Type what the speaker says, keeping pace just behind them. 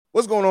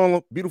What's going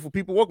on, beautiful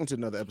people? Welcome to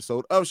another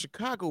episode of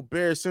Chicago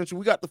Bears Central.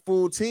 We got the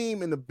full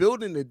team in the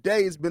building today.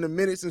 It's been a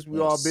minute since we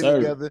all been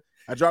together.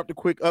 I dropped a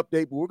quick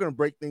update, but we're going to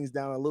break things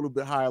down a little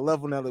bit higher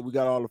level now that we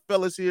got all the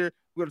fellas here.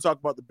 We're going to talk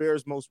about the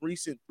Bears' most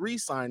recent 3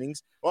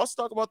 signings. We'll also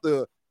talk about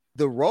the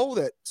role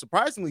that,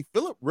 surprisingly,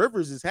 Phillip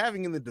Rivers is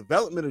having in the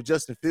development of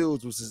Justin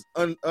Fields, which is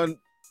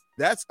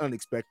that's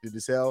unexpected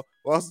as hell.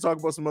 We'll also talk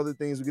about some other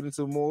things. We'll get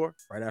into more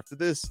right after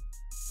this.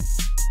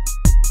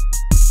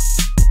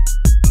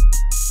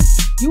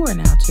 You are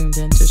now tuned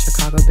in to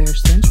Chicago Bears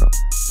Central,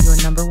 your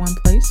number one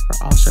place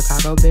for all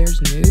Chicago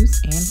Bears news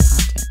and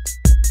content.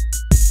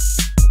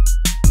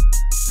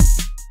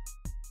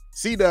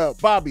 C-Dub,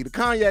 Bobby, the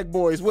Cognac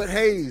Boys, Whit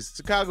Hayes,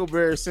 Chicago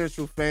Bears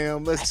Central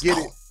fam. Let's get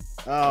it.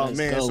 Oh, Let's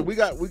man. Go. So we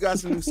got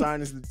some new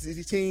signings.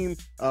 The team,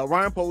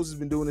 Ryan Poles has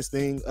been doing this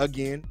thing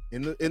again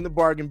in the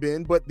bargain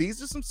bin, but these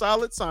are some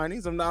solid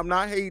signings. I'm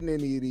not hating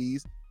any of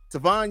these.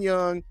 Tavon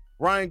Young,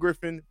 Ryan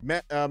Griffin,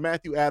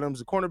 Matthew Adams,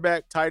 the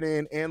cornerback, tight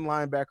end, and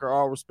linebacker,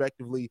 all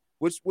respectively.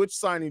 Which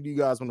signing do you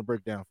guys want to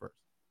break down first?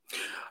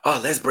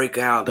 Oh, let's break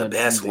down the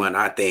best one,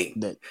 I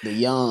think. The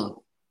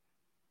young.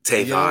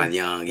 Tavon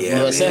Young. Yeah,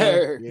 yes,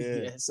 sir. Yeah.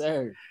 Yes,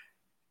 sir.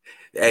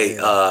 Hey,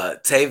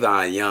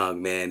 Tavon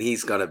Young, man,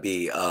 he's going to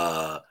be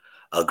a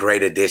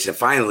great addition.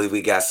 Finally,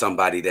 we got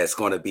somebody that's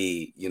going to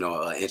be,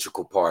 an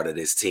integral part of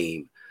this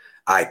team,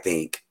 I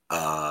think,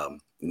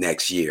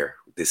 next year.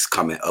 This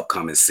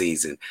upcoming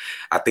season.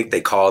 I think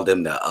they called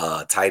him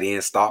the tight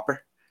end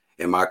stopper.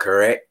 Am I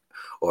correct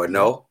or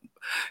no?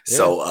 Yeah.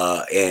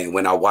 So and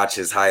when I watch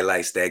his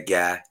highlights, that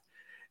guy,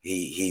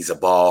 he's a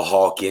ball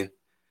hawking.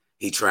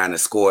 He trying to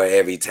score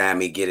every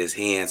time he get his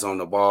hands on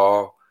the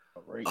ball.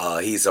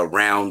 He's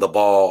around the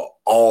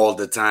ball all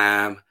the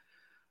time.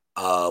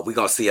 We're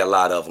going to see a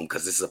lot of them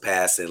because this is a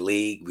passing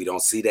league. We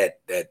don't see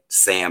that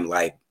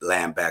Sam-like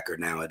linebacker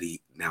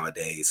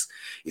nowadays,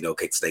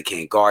 because they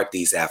can't guard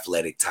these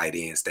athletic tight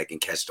ends that can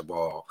catch the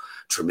ball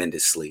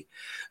tremendously.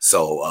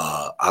 So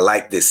I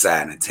like this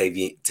signing,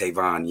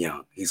 Tavon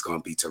Young. He's going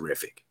to be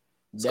terrific.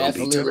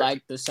 Definitely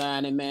like the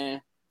signing,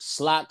 man.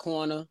 Slot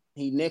corner.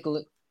 He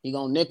going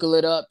to nickel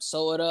it up,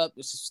 sew it up.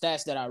 It's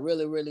stats that I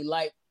really, really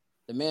like.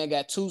 The man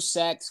got 2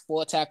 sacks,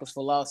 4 tackles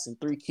for loss, and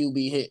 3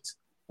 QB hits.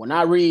 When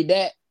I read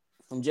that,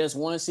 from just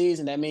one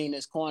season, that means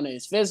this corner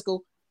is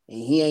physical and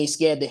he ain't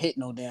scared to hit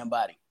no damn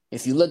body.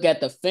 If you look at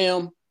the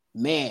film,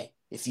 man,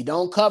 if you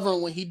don't cover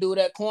him when he do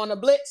that corner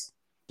blitz,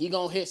 he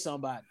gonna hit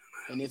somebody.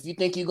 And if you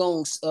think you're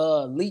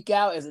gonna leak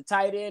out as a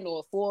tight end or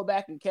a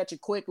fullback and catch a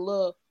quick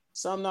little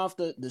something off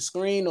the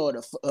screen or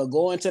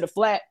go into the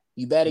flat,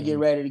 you better get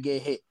ready to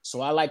get hit.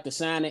 So I like the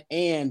signing,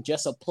 and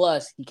just a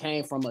plus, he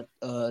came from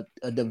a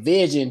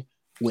division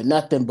with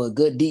nothing but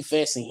good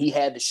defense, and he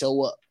had to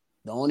show up.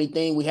 The only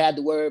thing we had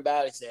to worry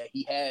about is that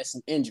he had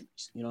some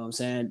injuries, you know what I'm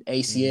saying?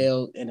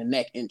 ACL and a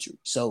neck injury.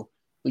 So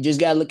we just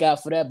got to look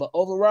out for that. But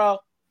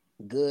overall,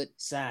 good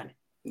signing.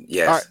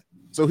 Yes. All right.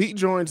 So he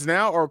joins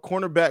now. Our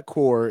cornerback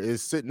core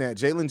is sitting at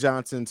Jalen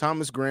Johnson,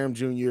 Thomas Graham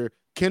Jr.,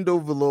 Kendall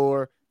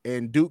Valour,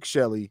 and Duke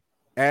Shelley.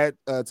 Add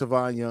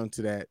Tavon Young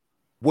to that.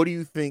 What do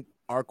you think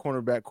our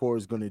cornerback core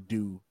is going to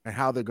do and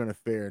how they're going to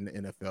fare in the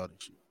NFL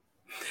this year?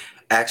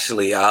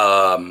 Actually,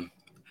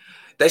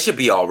 they should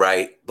be all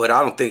right, but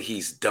I don't think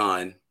he's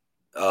done.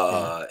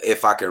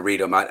 If I can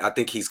read him, I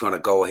think he's going to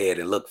go ahead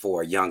and look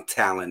for a young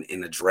talent in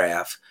the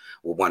draft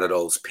with one of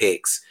those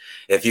picks.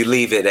 If you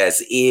leave it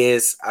as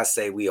is, I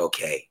say we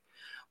okay.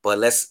 But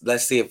let's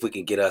see if we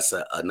can get us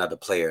another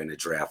player in the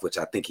draft, which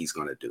I think he's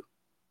going to do.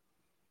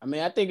 I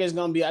mean, I think it's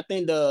going to be – I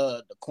think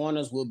the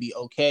corners will be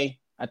okay.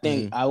 I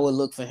think I would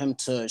look for him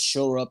to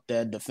shore up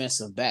that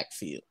defensive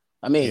backfield.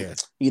 I mean,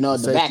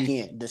 the back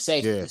end, the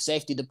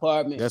safety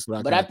department. That's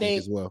what I think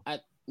as well.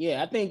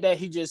 I think that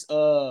he just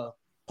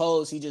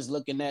he just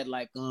looking at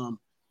like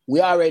we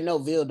already know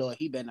Vildor,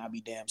 he better not be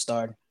damn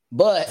starting.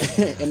 But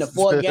in the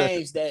 4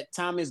 games that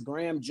Thomas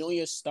Graham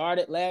Jr.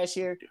 started last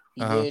year,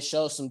 he did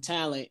show some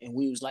talent, and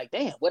we was like,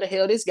 damn, where the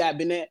hell this guy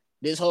been at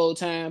this whole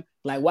time?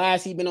 Like, why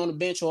has he been on the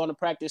bench or on the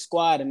practice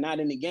squad and not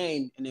in the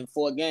game? And in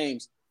 4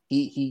 games,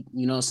 he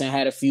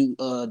had a few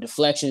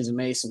deflections and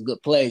made some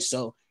good plays.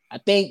 So I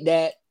think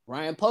that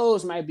Ryan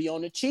Poles might be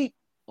on the cheap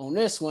on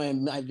this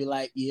one. Might be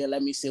like, yeah,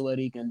 let me see what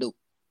he can do.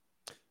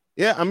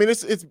 Yeah, I mean,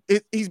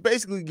 he's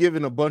basically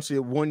given a bunch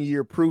of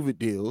 1-year prove-it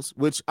deals,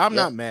 which I'm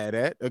not mad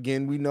at.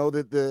 Again, we know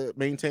that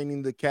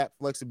maintaining the cap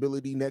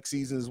flexibility next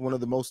season is one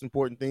of the most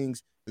important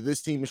things that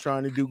this team is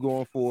trying to do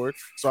going forward.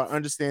 So I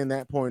understand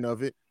that point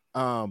of it.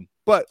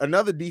 But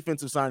another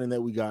defensive signing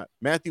that we got,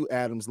 Matthew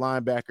Adams,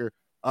 linebacker,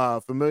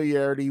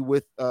 familiarity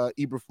with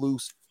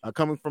Eberflus,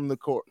 coming from the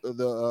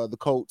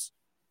Colts.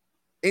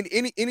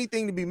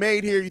 Anything to be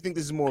made here? You think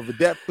this is more of a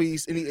depth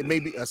piece?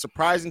 Maybe a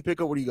surprising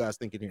pickup? What are you guys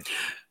thinking here?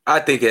 I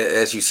think,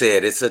 as you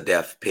said, it's a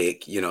depth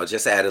pick.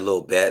 Just add a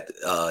little bit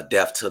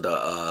depth to the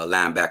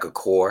linebacker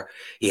core.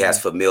 He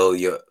has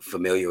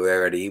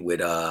familiarity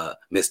with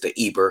Mr.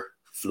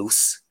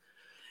 Eberflus.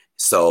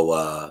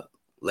 So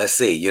let's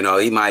see.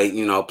 He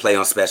might play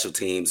on special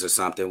teams or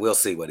something. We'll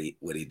see what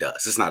he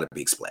does. It's not a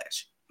big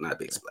splash. Not a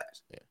big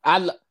splash.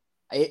 Yeah.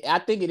 I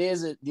think it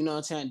is, you know what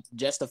I'm saying,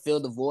 just to fill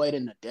the void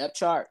in the depth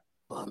chart.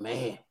 But,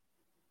 man,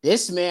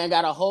 this man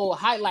got a whole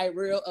highlight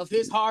reel of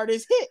his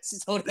hardest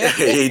hits. So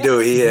he do.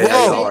 He is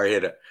a hard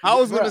hitter. I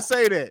was going to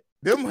say that.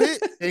 Them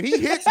hit, and he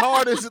hits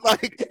hard as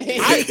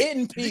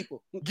hitting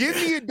people. Give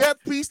me a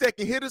depth piece that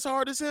can hit as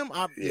hard as him.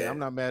 I'm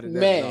not mad at that.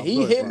 Man,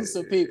 he hitting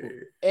some people.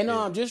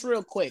 And just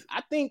real quick,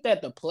 I think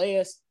that the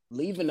players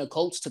leaving the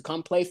Colts to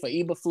come play for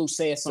Eberflus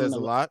says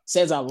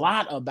a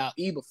lot about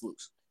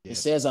Eberflus. Yeah. It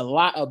says a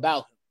lot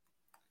about him.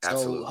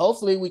 Absolutely. So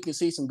hopefully we can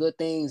see some good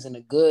things and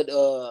a good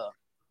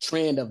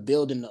trend of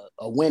building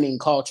a winning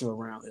culture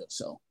around here.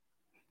 So.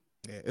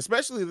 Yeah,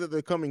 especially that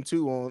they're coming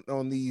too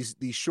on these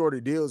shorter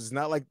deals. It's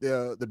not like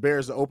the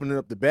Bears are opening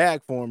up the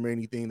bag for them or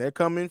anything. They're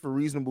coming for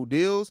reasonable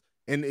deals,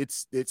 and it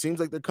seems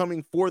like they're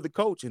coming for the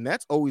coach, and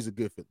that's always a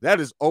good feeling.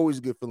 That is always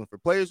a good feeling for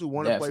players who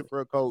want to play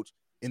for a coach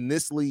in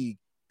this league.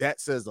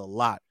 That says a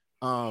lot.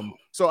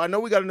 So I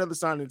know we got another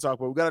signing to talk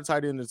about. We got a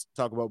tight end to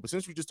talk about, but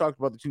since we just talked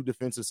about the two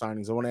defensive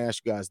signings, I want to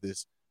ask you guys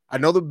this. I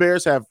know the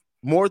Bears have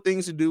more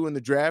things to do in the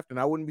draft, and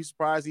I wouldn't be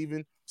surprised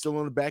even still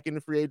on the back end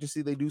of free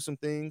agency they do some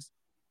things.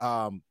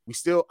 I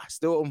still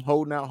am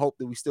holding out hope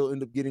that we still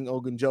end up getting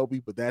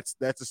Ogunjobi, but that's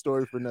a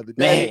story for another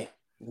day.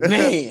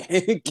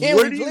 Man,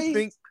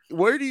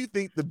 where do you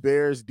think the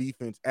Bears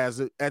defense as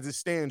it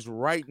stands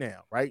right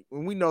now, right?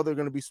 When we know there are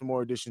going to be some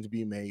more additions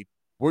being made,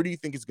 where do you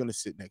think it's going to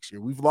sit next year?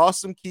 We've lost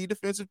some key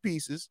defensive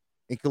pieces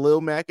in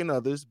Khalil Mack and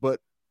others, but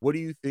what do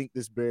you think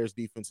this Bears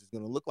defense is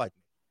going to look like?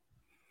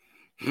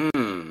 You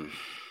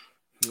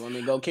want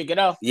me to go kick it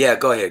off? Yeah,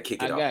 go ahead,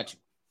 kick it off. I got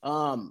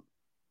you.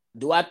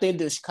 Do I think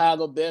the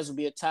Chicago Bears will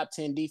be a top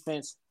 10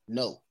 defense?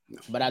 No.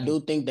 But I do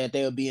think that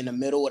they'll be in the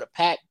middle of the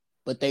pack,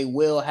 but they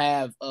will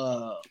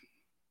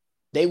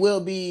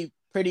be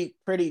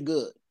pretty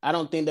good. I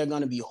don't think they're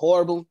going to be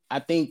horrible. I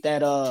think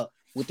that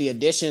with the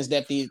additions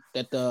that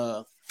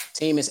the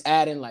team is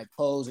adding, like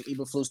Poles and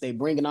Eberflus, they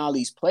bringing all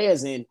these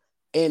players in,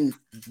 and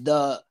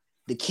the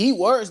key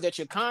words that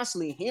you're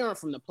constantly hearing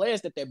from the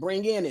players that they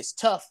bring in is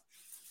tough,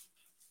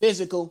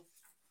 physical,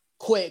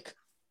 quick,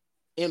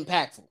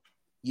 impactful.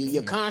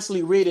 You're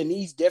constantly reading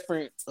these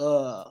different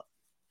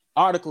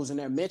articles, and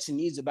they're mentioning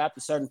these about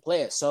the certain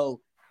players. So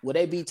will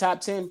they be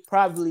top 10?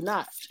 Probably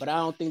not, but I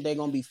don't think they're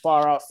going to be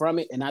far off from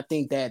it, and I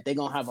think that they're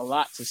going to have a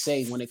lot to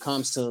say when it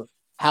comes to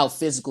how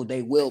physical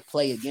they will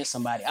play against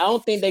somebody. I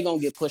don't think they're going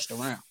to get pushed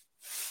around.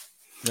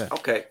 Yeah.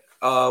 Okay.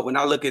 When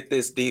I look at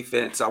this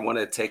defense, I want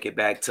to take it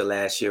back to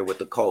last year with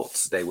the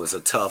Colts. They was a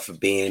tough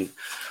bend,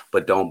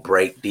 but don't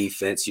break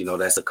defense. You know,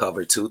 that's a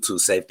cover two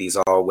safeties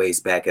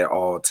always back at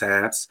all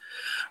times,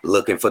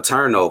 looking for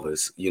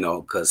turnovers, you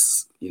know,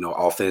 because, you know,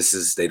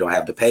 offenses, they don't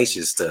have the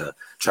patience to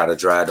try to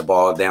drive the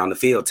ball down the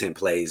field 10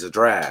 plays a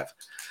drive.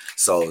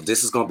 So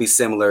this is going to be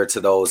similar to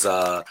those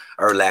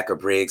Urlacher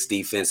Briggs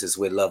defenses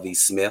with Lovie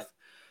Smith.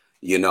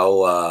 You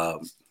know,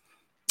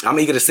 I'm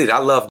eager to see it. I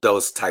love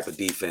those type of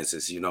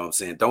defenses. You know what I'm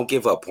saying? Don't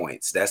give up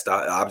points. That's the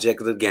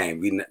object of the game.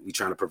 We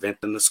trying to prevent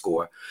them to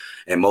score.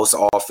 And most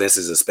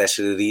offenses,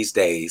 especially these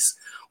days,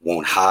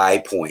 want high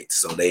points.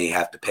 So they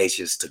have the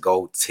patience to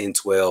go 10,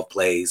 12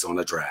 plays on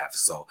a drive.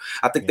 So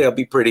I think they'll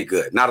be pretty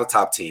good. Not a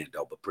top 10,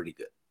 though, but pretty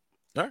good.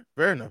 All right.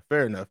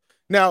 Fair enough.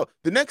 Now,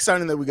 the next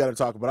signing that we got to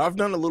talk about, I've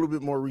done a little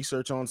bit more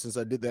research on since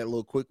I did that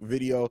little quick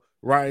video,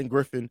 Ryan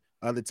Griffin,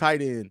 the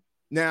tight end.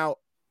 Now,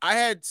 I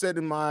had said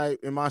in my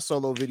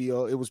solo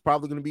video, it was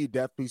probably going to be a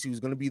depth piece. He was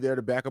going to be there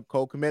to back up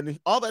Cole Kmet, and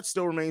all that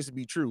still remains to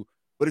be true.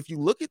 But if you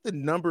look at the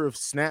number of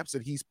snaps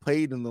that he's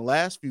played in the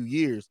last few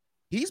years,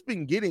 he's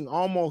been getting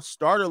almost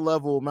starter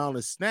level amount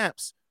of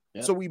snaps.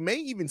 Yep. So we may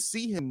even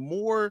see him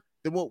more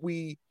than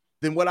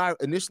what I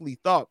initially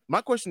thought.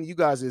 My question to you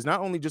guys is not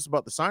only just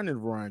about the signing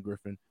of Ryan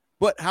Griffin,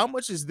 but how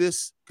much is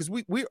this?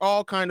 Because we're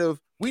all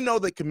we know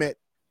that Kmet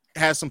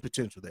has some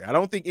potential there. I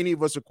don't think any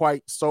of us are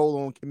quite sold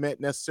on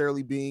Kmet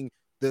necessarily being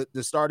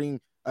the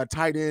starting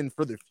tight end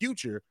for the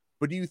future,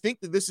 but do you think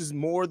that this is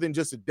more than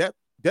just a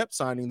depth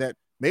signing, that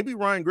maybe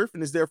Ryan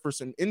Griffin is there for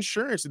some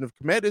insurance, and if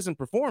Kmet isn't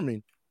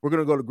performing, we're going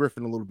to go to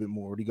Griffin a little bit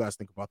more? What do you guys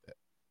think about that?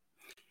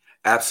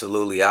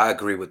 Absolutely. I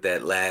agree with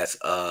that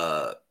last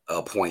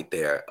point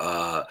there.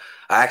 I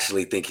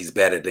actually think he's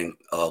better than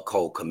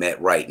Cole Kmet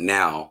right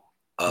now.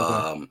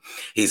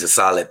 He's a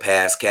solid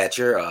pass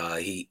catcher.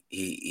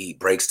 He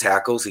breaks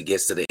tackles. He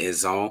gets to the end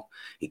zone.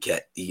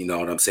 You know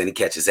what I'm saying? He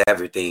catches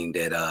everything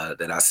that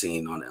I've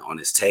seen on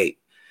his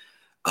tape.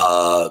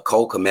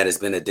 Cole Kmet has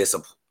been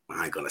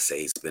I ain't gonna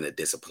say he's been a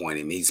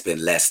disappointment. He's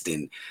been less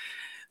than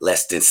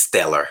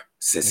stellar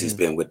since he's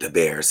been with the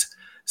Bears.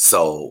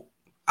 So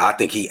I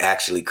think he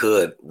actually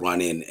could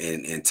run in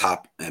and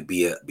top and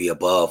be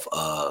above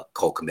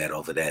Cole Kmet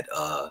over that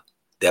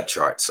depth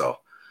chart. So.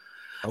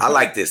 Okay. I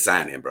like this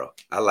signing, bro.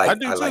 I like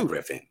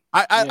Griffin.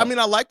 I mean,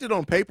 I liked it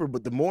on paper,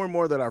 but the more and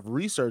more that I've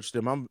researched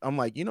him, I'm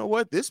like, you know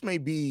what? This may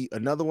be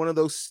another one of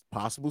those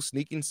possible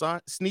sneaky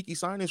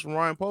signings from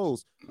Ryan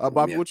Poles.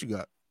 Bobby, what you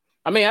got?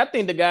 I mean, I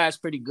think the guy's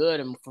pretty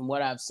good, and from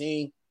what I've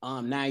seen,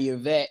 9-year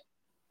vet.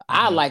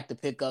 I like the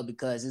pickup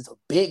because it's a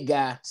big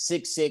guy,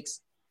 6'6",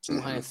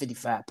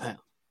 255 pounds.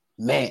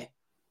 Man,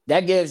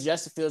 that gives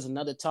Justin Fields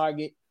another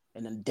target,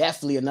 and then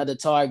definitely another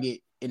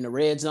target in the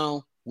red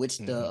zone,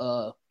 which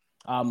I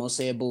almost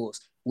said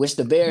Bulls, which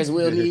the Bears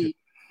will need.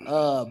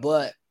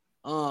 But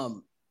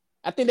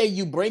I think that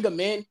you bring them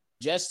in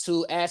just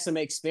to add some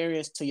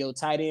experience to your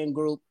tight end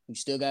group. You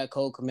still got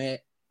Cole Kmet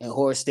and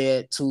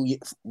Horsted, two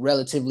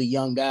relatively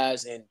young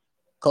guys, and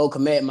Cole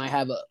Kmet might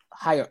have a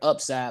higher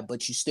upside,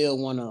 but you still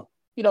want to,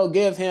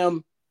 give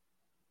him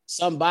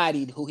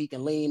somebody who he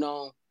can lean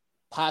on,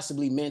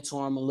 possibly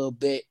mentor him a little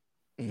bit,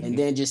 and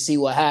then just see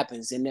what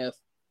happens. And if,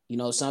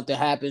 something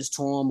happens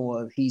to him,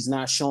 or if he's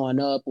not showing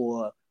up,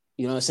 or,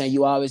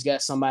 you always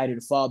got somebody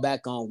to fall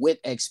back on with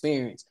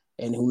experience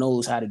and who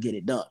knows how to get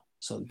it done.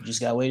 So you just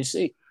got to wait and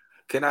see.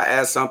 Can I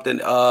add something?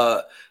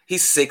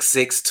 He's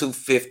 6'6",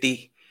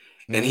 250,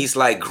 and he's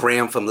like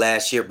Graham from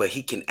last year, but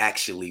he can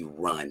actually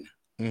run.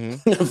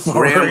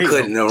 Graham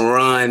couldn't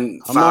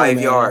run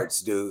 5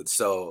 yards, dude.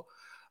 So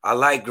I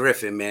like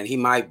Griffin, man. He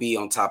might be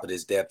on top of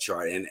this depth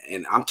chart,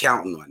 and I'm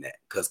counting on that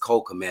because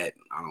Cole Kmet,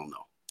 I don't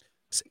know.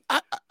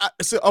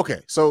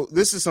 So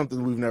this is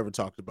something we've never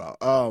talked about.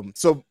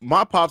 So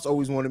my pops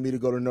always wanted me to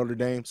go to Notre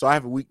Dame, so I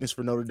have a weakness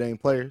for Notre Dame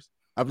players.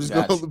 I'm just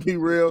going to be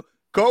real.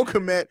 Cole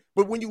Kmet,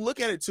 but when you look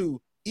at it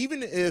too,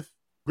 even if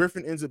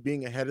Griffin ends up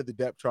being ahead of the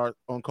depth chart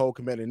on Cole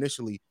Kmet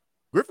initially,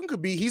 Griffin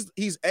could be he's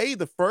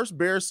the first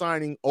Bears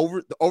signing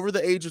over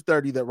the age of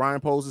 30 that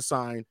Ryan Poles has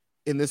signed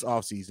in this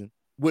offseason,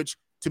 which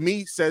to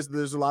me says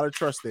there's a lot of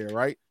trust there,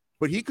 right?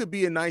 But he could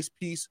be a nice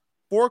piece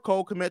for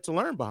Cole Kmet to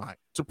learn behind,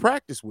 to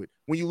practice with.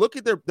 When you look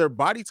at their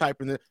body type,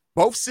 and they're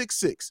both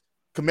 6'6",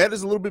 Kmet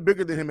is a little bit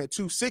bigger than him at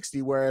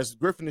 260, whereas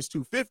Griffin is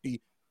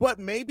 250. But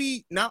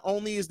maybe not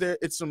only is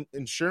it's some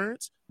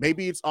insurance,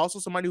 maybe it's also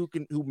somebody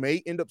who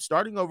may end up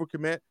starting over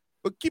Kmet.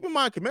 But keep in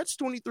mind, Kmet's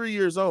 23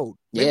 years old.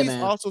 Maybe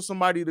he's also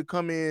somebody to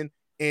come in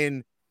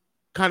and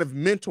kind of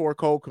mentor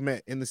Cole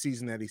Kmet in the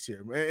season that he's here.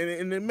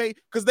 And it may,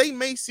 because they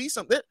may see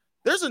something.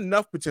 There's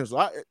enough potential.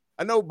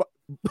 I know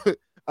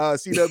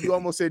CW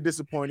almost said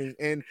disappointing.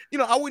 And,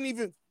 I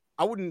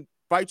wouldn't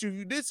fight you if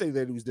you did say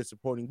that it was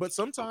disappointing. But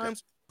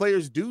sometimes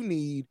players do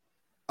need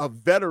a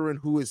veteran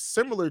who is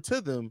similar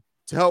to them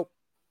to help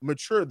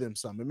mature them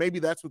some. And maybe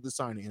that's what the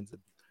signing ends up.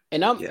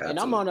 And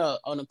I'm on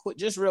a quick,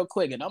 just real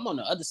quick, and I'm on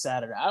the other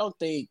side of it. I don't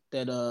think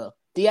that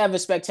do you have a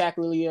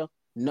spectacular year?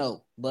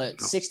 No,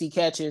 but 60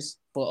 catches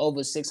for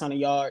over 600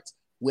 yards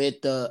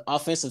with the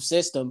offensive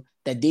system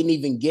that didn't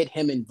even get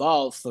him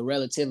involved for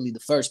relatively the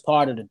first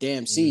part of the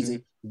damn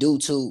season due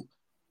to,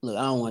 look,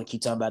 I don't want to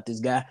keep talking about this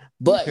guy,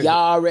 but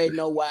y'all already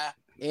know why.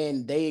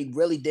 And they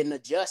really didn't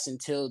adjust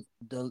until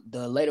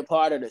the later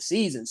part of the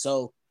season.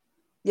 So,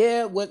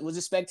 yeah, was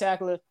it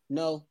spectacular?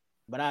 No.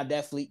 But I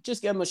definitely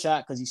just give him a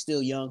shot because he's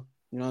still young.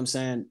 You know what I'm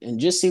saying? And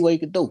just see what he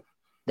could do.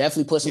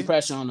 Definitely put some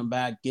pressure on him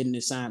by getting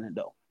this signing,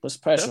 though. Put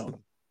some pressure on him.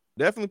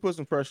 Definitely put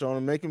some pressure on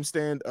him. Make him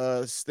stand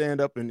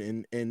up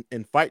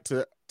and fight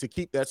to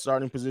keep that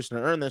starting position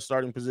and earn that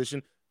starting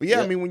position. But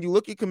I mean, when you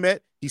look at Kmet,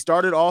 he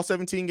started all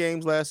 17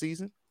 games last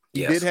season.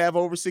 He did have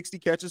over 60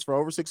 catches for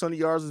over 600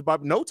 yards.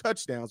 No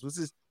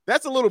touchdowns.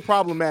 That's a little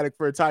problematic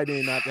for a tight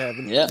end not to have.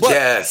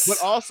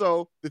 But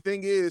also the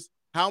thing is,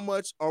 how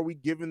much are we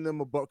giving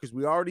them a buck? Because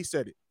we already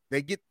said it.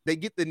 They get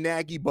the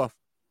Nagy buffer.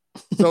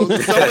 So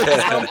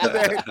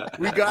that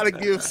we got to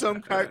give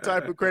some type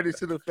of credit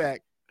to the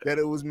fact that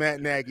it was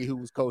Matt Nagy who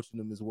was coaching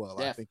them as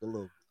well. I think a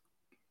little.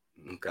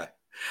 Okay,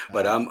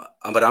 but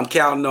I'm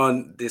counting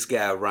on this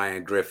guy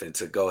Ryan Griffin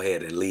to go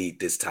ahead and lead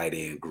this tight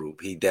end group.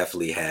 He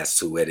definitely has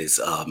to at his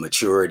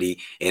maturity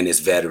and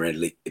his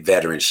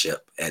veteranship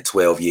at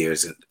 12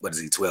 years. What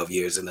is he? 12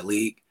 years in the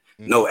league.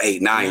 No,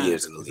 9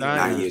 years in the league.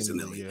 9 years in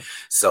the league. Yeah.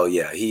 So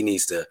he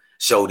needs to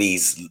show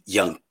these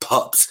young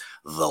pups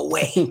the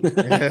way. And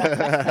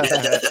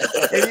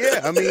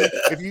I mean,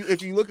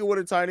 if you look at what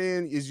a tight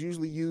end is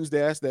usually used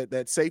as,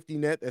 that safety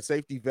net, that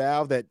safety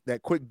valve, that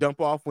quick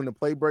dump off when the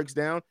play breaks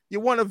down, you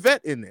want a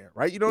vet in there,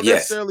 right? You don't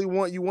necessarily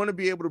want to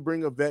be able to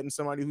bring a vet and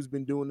somebody who's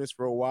been doing this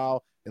for a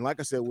while. And like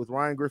I said, with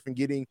Ryan Griffin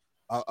getting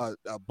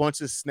a bunch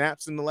of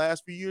snaps in the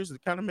last few years,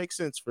 it kind of makes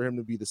sense for him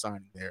to be the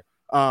signing there.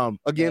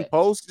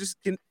 Post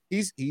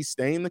he's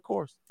staying the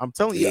course. I'm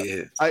telling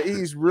you,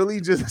 he's really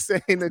just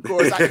staying the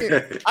course.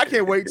 I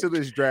can't wait till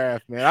this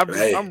draft, man.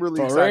 I'm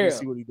really excited to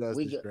see what he does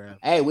this draft.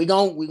 Hey, we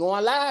going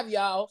live,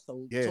 y'all.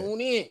 So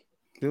tune in.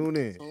 Tune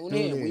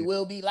in. We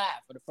will be live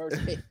for the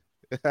first pick.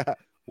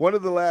 One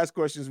of the last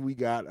questions we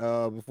got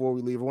before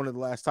we leave, one of the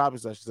last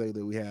topics I should say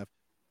that we have,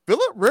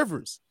 Phillip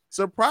Rivers,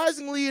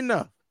 surprisingly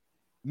enough,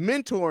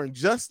 mentoring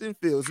Justin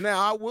Fields. Now,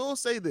 I will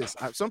say this.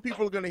 Some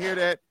people are going to hear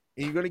that,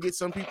 and you're going to get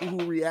some people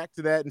who react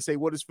to that and say,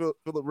 what does Phillip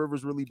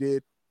Rivers really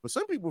did? But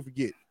some people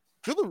forget,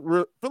 Phillip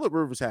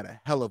Rivers had a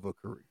hell of a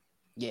career.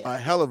 Yeah. A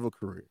hell of a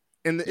career.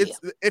 And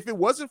if it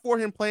wasn't for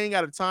him playing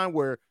at a time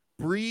where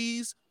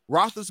Breeze,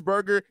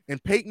 Roethlisberger,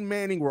 and Peyton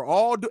Manning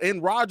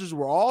and Rodgers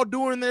were all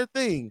doing their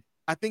thing,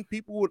 I think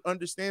people would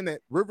understand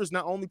that Rivers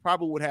not only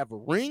probably would have a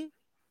ring,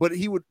 but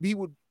he would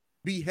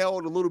be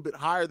held a little bit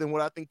higher than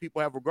what I think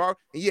people have regard.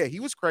 And he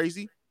was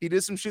crazy. He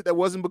did some shit that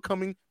wasn't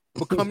becoming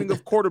becoming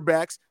of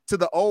quarterbacks to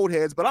the old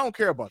heads, but I don't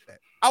care about that.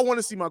 I want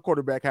to see my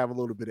quarterback have a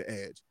little bit of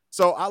edge.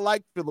 So I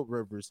like Phillip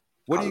Rivers.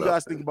 What do you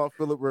guys think about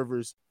Phillip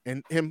Rivers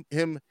and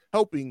him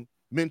helping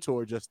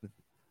mentor Justin?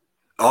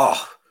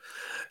 Oh,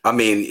 I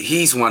mean,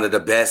 he's one of the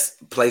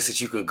best places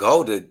you can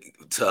go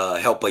to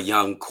help a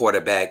young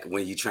quarterback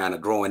when you're trying to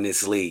grow in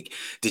this league.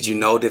 Did you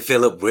know that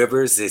Phillip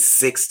Rivers is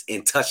 6th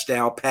in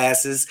touchdown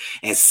passes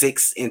and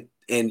 6th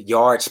in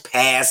yards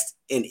passed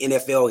in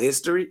NFL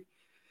history?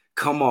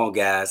 Come on,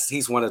 guys.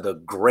 He's one of the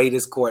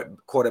greatest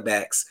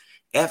quarterbacks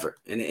ever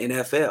in the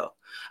NFL.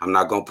 I'm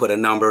not going to put a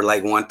number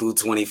like 1 through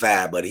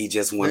 25, but he's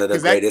just one of the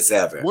greatest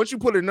ever. Once you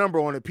put a number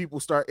on it, people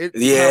start.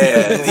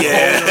 Yeah.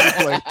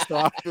 So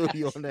I feel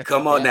you on that.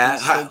 Come on now.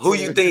 Who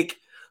you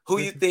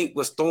think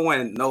was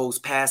throwing those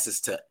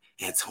passes to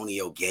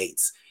Antonio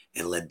Gates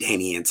and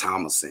LaDainian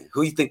Tomlinson?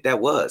 Who you think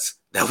that was?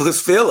 That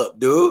was Phillip,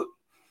 dude.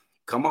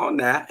 Come on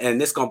now. And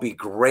it's going to be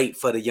great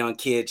for the young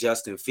kid,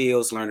 Justin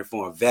Fields, learning from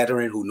a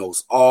veteran who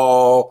knows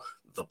all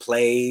the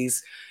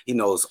plays. He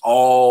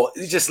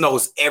just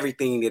knows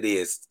everything it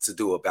is to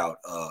do about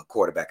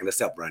quarterback, and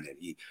except running.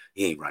 He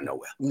ain't run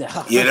nowhere. No.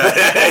 Luckily,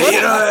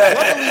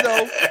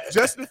 though,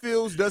 Justin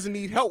Fields doesn't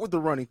need help with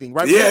the running thing,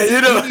 right? Yeah,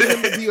 he need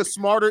him to be a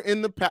smarter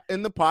in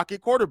the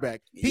pocket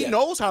quarterback. He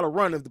knows how to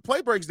run. If the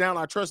play breaks down,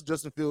 I trust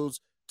Justin Fields.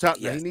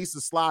 He needs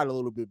to slide a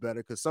little bit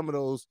better because some of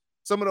those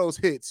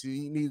hits,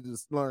 you need to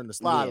learn to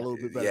slide a little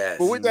bit better. Yes.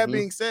 But with that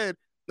being said,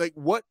 like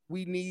what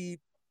we need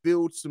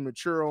Fields to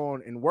mature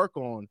on and work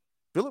on,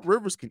 Phillip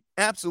Rivers can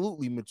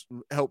absolutely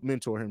help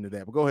mentor him to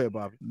that. But go ahead,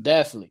 Bobby.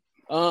 Definitely.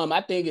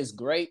 I think it's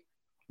great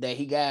that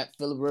he got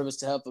Phillip Rivers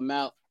to help him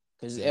out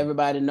because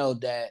everybody know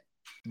that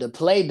the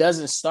play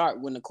doesn't start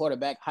when the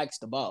quarterback hikes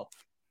the ball.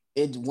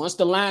 Once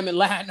the linemen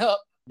line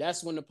up,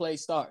 that's when the play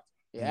starts.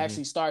 It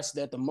actually starts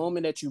at the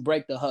moment that you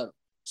break the huddle.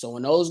 So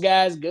when those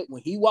guys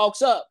when he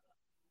walks up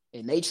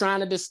and they trying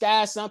to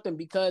disguise something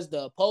because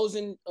the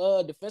opposing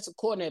defensive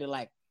coordinator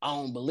like, I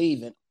don't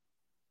believe it.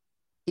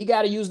 He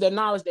got to use the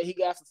knowledge that he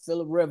got from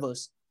Phillip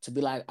Rivers to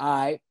be like, all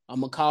right,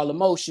 I'm going to call a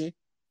motion.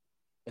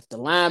 If the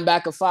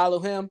linebacker follow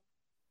him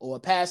or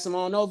pass him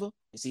on over,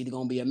 it's either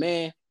going to be a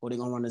man or they're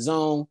going to run a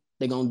zone.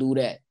 They're going to do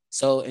that.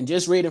 So, and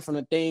just reading from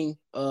the thing,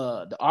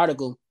 the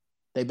article,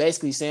 they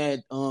basically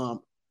said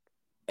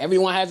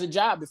everyone has a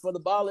job before the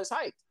ball is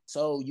hiked.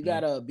 So you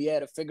got to be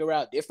able to figure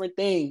out different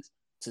things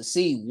to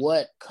see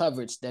what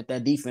coverage that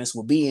defense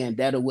will be in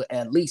that will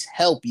at least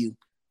help you.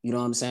 You know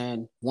what I'm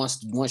saying?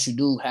 Once you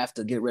do have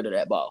to get rid of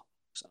that ball.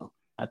 So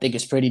I think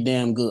it's pretty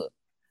damn good.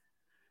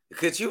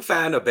 Could you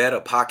find a better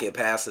pocket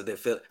passer than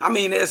Phillip? I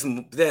mean,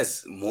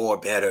 there's more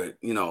better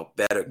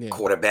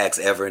quarterbacks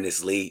ever in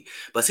this league,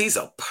 but he's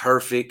a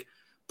perfect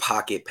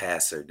pocket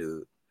passer,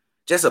 dude.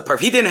 Just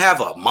he didn't have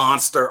a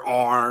monster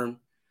arm,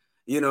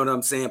 you know what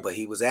I'm saying? But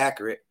he was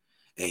accurate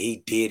and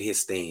he did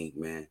his thing,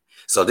 man.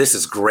 So this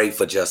is great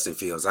for Justin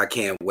Fields. I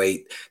can't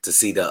wait to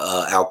see the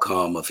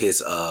outcome of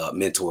his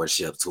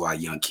mentorship to our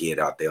young kid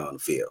out there on the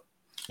field.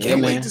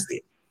 Can't wait to see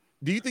it.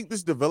 Do you think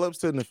this develops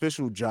to an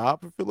official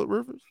job for Phillip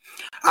Rivers?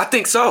 I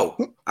think so.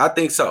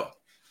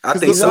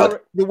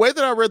 The way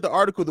that I read the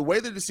article, the way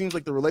that it seems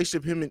like the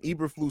relationship him and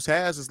Eberflus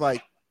has is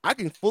like, I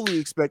can fully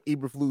expect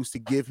Eberflus to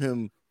give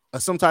him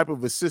some type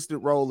of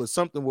assistant role or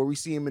something where we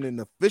see him in an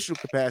official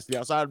capacity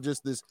outside of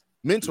just this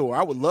mentor.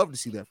 I would love to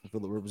see that from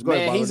Phillip Rivers. Go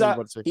ahead,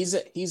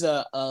 he's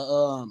a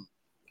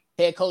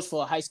head coach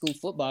for a high school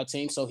football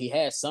team, so he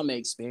has some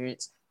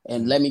experience.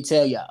 And let me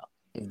tell y'all,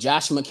 if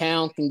Josh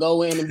McCown can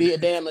go in and be a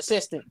damn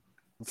assistant,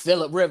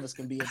 Phillip Rivers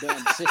can be a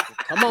damn assistant.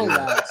 Come on,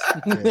 guys.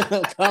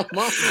 Come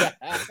on,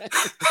 guys.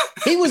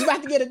 He was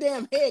about to get a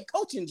damn head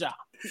coaching job.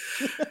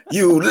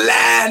 You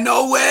lie,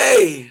 no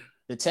way.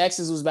 The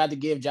Texans was about to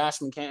give Josh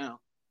McCown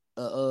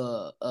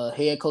a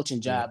head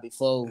coaching job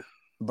before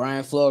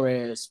Brian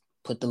Flores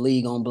put the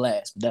league on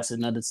blast. But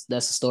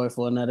that's a story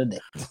for another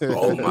day.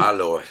 Oh my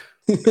Lord.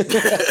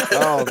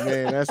 Oh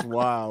man, that's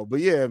wild. But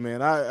yeah,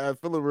 man, I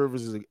Phillip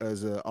Rivers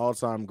is an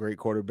all-time great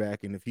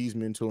quarterback, and if he's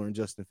mentoring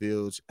Justin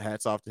Fields,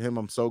 hats off to him.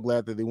 I'm so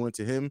glad that they went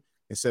to him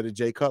instead of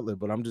Jay Cutler,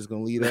 but I'm just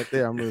gonna leave that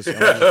there. I'm gonna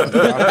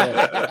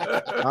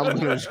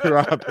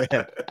drop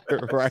that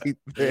right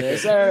there.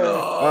 Yes, sir.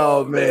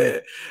 Oh man,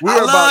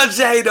 I love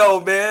Jay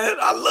though, man.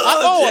 I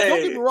love Jay.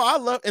 Don't get me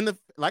wrong.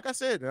 Like I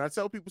said, and I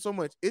tell people so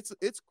much, it's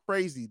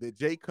crazy that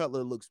Jay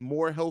Cutler looks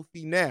more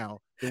healthy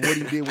now than what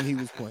he did when he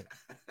was playing.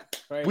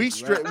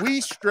 Crazy,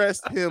 we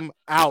stressed him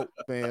out,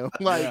 fam.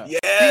 Like,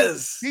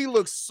 yes, he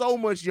looks so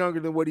much younger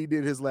than what he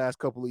did his last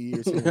couple of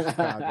years in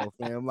Chicago,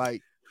 fam.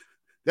 Like,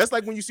 that's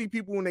like when you see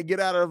people when they get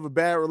out of a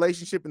bad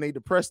relationship and they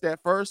depressed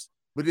at first,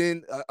 but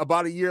then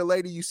about a year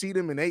later you see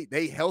them and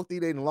they healthy,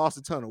 they done lost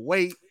a ton of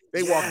weight,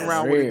 they walking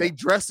around with it, they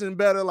dressing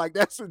better. Like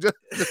that's what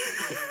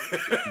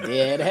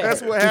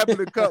that's what happened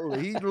to Cutler.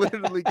 He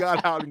literally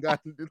got out and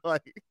got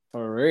like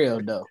for real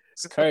though.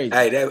 It's crazy.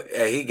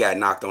 Hey, he got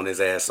knocked on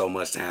his ass so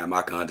much time.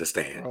 I can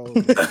understand.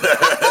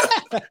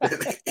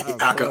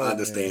 I can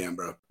understand,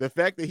 bro. The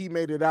fact that he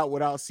made it out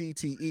without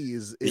CTE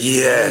is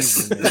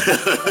yes,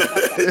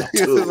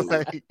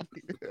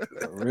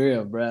 for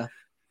real, bro.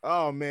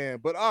 Oh man,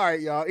 but all right,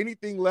 y'all.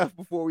 Anything left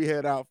before we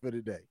head out for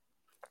today?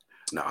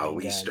 No,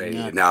 we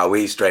straight. No,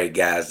 we straight,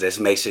 guys. Let's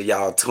make sure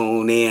y'all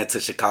tune in to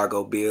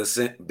Chicago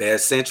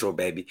Bears Central,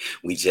 baby.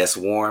 We just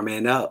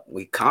warming up.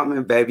 We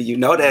coming, baby. You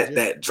know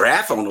that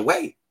draft on the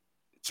way.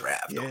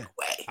 Draft on the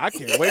way. I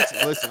can't wait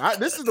to listen.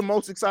 This is the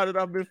most excited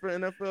I've been for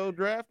NFL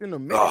draft in a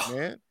minute,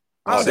 man.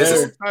 I'm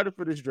excited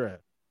for this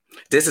draft.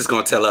 This is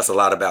going to tell us a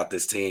lot about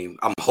this team.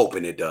 I'm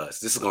hoping it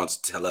does. This is going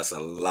to tell us a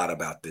lot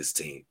about this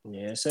team.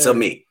 Yes, to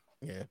me.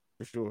 Yeah,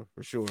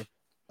 for sure.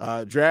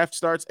 Draft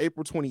starts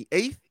April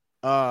 28th.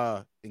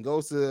 And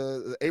goes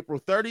to April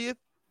 30th.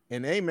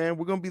 And hey, man,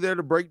 we're gonna be there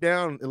to break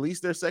down at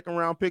least their second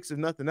round picks, if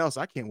nothing else.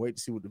 I can't wait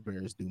to see what the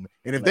Bears do, man.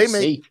 And if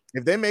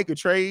they make a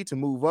trade to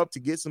move up to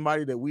get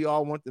somebody that we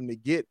all want them to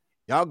get,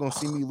 y'all gonna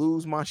see me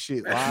lose my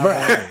shit. That's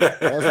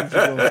what you're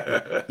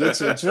gonna do. Get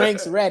your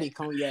drinks ready,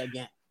 Cognac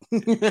gang.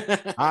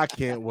 I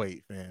can't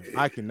wait, man.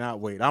 I cannot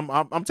wait. I'm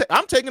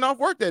taking off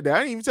work that day. I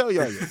didn't even tell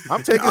y'all yet.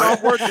 I'm taking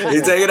off work that day.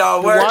 You taking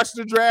off work? Watch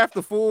the draft,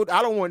 the food.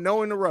 I don't want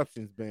no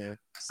interruptions, man.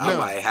 I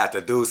might have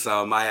to do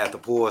something. Might have to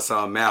pull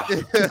something out.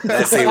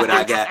 Let's see what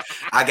I got.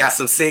 I got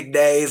some sick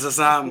days or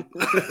something.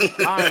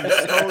 I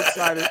am so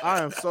excited.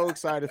 I am so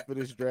excited for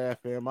this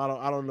draft, fam. I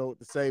don't know what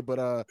to say,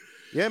 but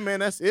yeah,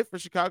 man, that's it for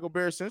Chicago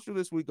Bears Central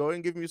this week. Go ahead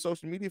and give me your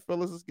social media,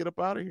 fellas. Let's get up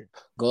out of here.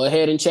 Go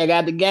ahead and check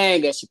out the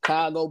gang at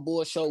Chicago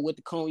Bull Show with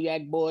the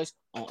Cognac Boys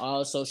on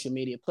all social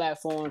media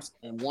platforms.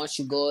 And once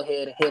you go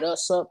ahead and hit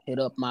us up, hit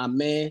up my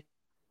man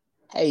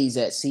Hayes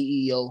at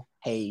CEO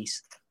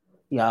Hayes.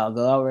 Y'all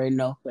go already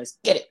know. Let's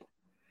get it.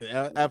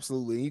 Yeah,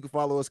 absolutely. You can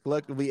follow us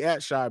collectively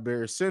at Chi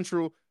Bears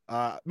Central.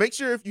 Make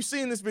sure if you've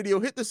seen this video,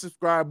 hit the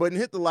subscribe button,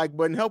 hit the like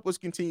button, help us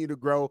continue to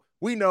grow.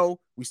 We know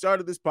we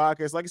started this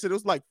podcast. Like I said, it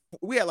was like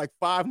we had like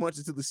 5 months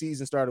until the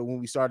season started when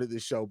we started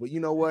this show. But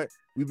you know what?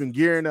 We've been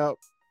gearing up,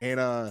 and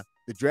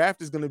the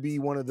draft is going to be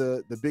one of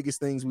the biggest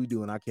things we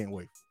do, and I can't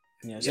wait.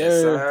 Yes,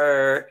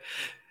 sir.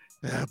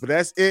 But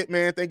that's it,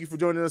 man. Thank you for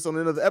joining us on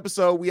another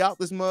episode. We out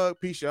this mug.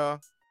 Peace,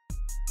 y'all.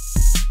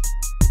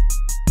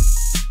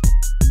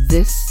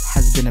 This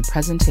has been a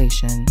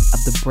presentation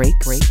of the Break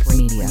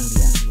Media.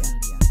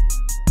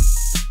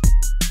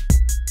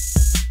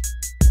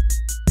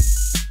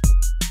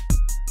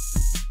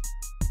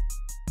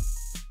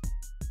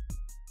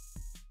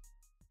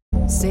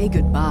 Say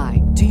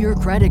goodbye to your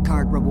credit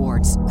card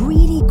rewards.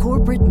 Greedy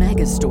corporate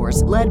mega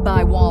stores, led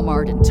by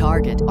Walmart and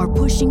Target, are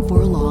pushing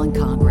for a law in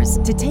Congress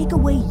to take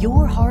away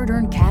your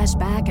hard-earned cash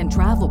back and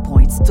travel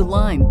points to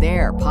line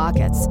their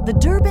pockets. The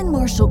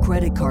Durbin-Marshall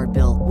credit card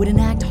bill would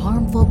enact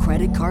harmful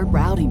credit card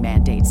routing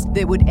mandates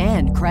that would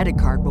end credit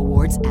card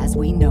rewards as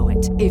we know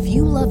it. If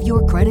you love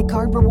your credit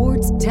card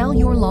rewards, tell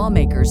your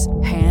lawmakers,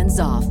 hands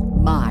off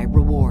my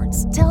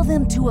rewards. Tell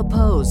them to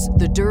oppose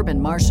the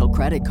Durbin-Marshall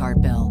credit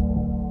card bill.